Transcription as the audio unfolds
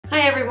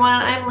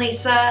everyone, I'm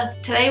Lisa.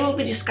 Today we'll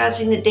be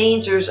discussing the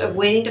dangers of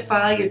waiting to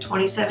file your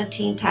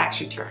 2017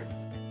 tax return.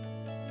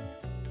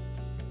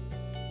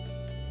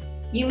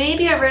 You may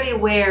be already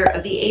aware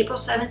of the April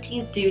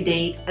 17th due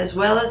date as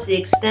well as the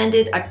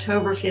extended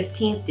October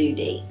 15th due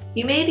date.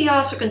 You may be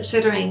also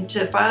considering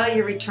to file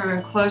your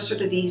return closer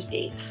to these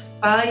dates.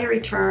 File your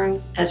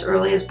return as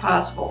early as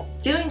possible.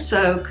 Doing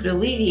so could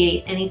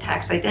alleviate any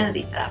tax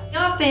identity theft. The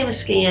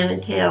oft-famous scam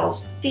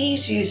entails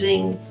thieves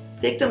using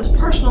victims'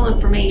 personal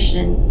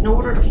information in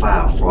order to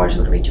file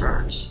fraudulent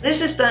returns.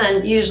 This is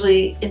done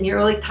usually in the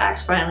early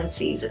tax filing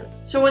season.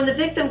 So when the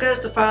victim goes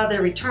to file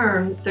their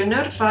return, they're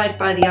notified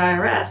by the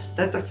IRS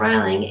that they're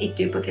filing a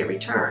duplicate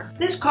return.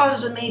 This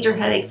causes a major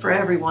headache for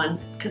everyone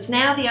because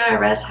now the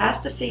IRS has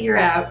to figure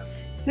out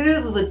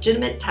who the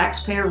legitimate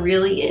taxpayer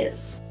really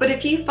is. But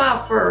if you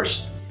file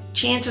first,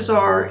 chances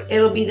are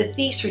it'll be the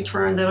thief's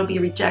return that'll be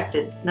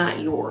rejected,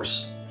 not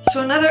yours.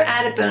 So another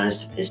added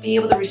bonus is to be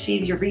able to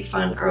receive your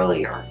refund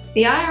earlier.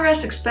 The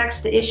IRS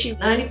expects to issue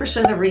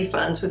 90% of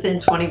refunds within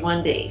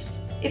 21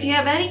 days. If you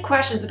have any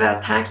questions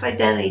about tax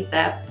identity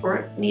theft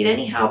or need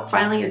any help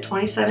filing your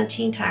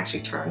 2017 tax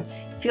return,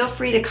 feel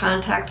free to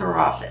contact our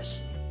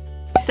office.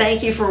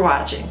 Thank you for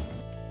watching.